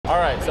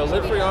right, so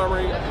Live Free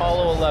Armory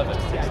Apollo 11.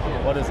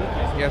 What is it?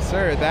 Yes,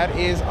 sir. That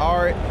is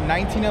our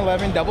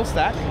 1911 double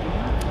stack.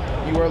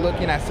 You are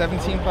looking at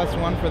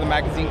 17+1 for the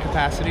magazine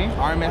capacity,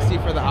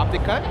 RMSC for the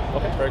optic cut.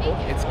 Okay, very cool.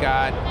 It's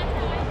got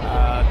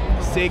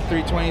SIG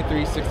 320,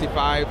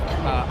 365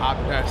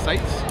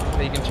 sights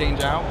that you can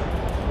change out.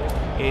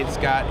 It's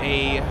got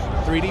a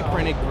 3D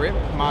printed grip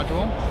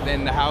module.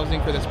 Then the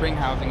housing for the spring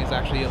housing is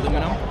actually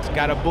aluminum. It's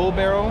got a bull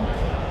barrel,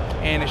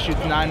 and it shoots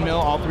 9mm,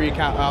 all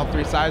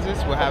three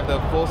sizes. We'll have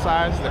the full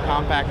size, the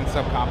compact, and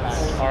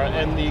subcompact. All right,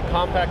 and the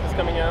compact is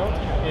coming out?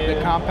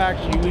 The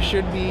compact, we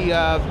should be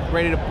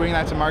ready to bring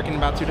that to market in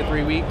about 2 to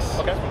 3 weeks.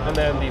 Okay, and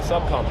then the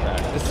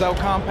subcompact? The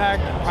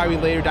subcompact, probably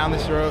later down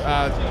this road,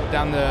 I'd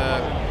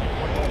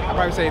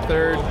probably say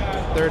third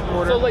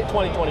quarter. So late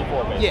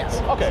 2024, basically.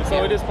 Yes. Okay,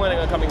 so it is planning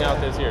on coming out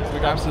this year. So we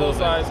got full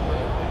size,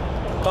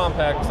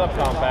 compact,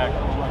 subcompact.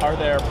 Are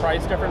there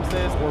price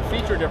differences or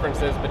feature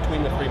differences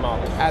between the three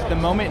models? At the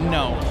moment,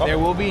 no. Okay. There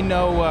will be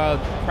no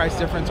price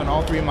difference on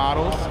all three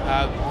models.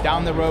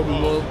 Down the road, we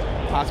will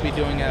possibly be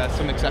doing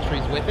some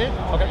accessories with it.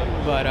 Okay.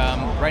 But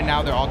right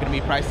now, they're all going to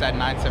be priced at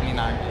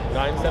 $979.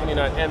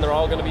 $979, and they're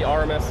all going to be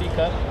RMSC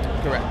cut?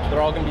 Correct. They're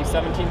all going to be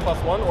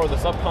 17+1, or the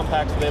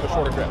subcompacts, they have a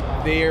shorter grip?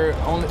 They're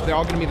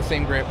all going to be the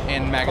same grip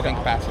and magazine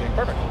capacity.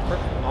 Perfect.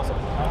 Awesome.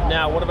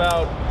 Now, what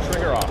about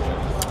trigger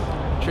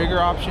options? Trigger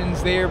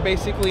options, they're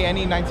basically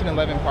any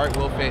 1911 part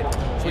will fit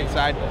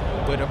inside.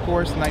 But of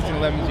course,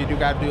 1911s, you do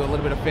got to do a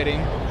little bit of fitting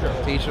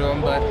to each of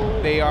them, but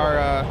they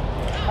are,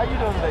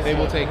 they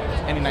will take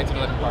any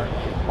 1911 part.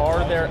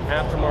 Are there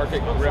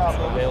aftermarket grips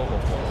available?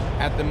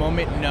 At the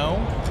moment, no.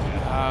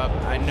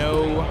 I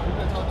know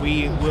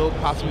we will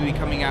possibly be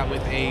coming out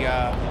with a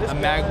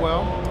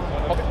magwell,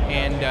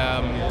 and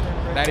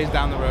that is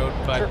down the road,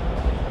 but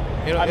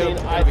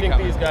I think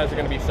these guys are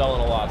going to be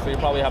selling a lot, so you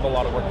probably have a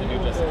lot of work to do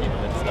just to keep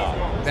them in stock.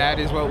 That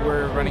is what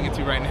we're running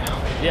into right now.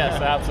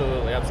 Yes,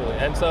 absolutely.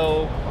 And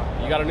so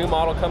you got a new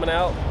model coming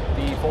out.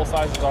 The full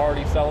size is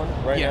already selling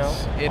right now?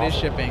 Yes, it is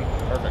shipping.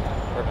 Perfect.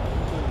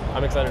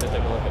 I'm excited to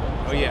take a look at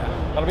it. Oh yeah.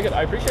 That'll be good.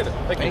 I appreciate it.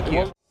 Thank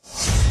you.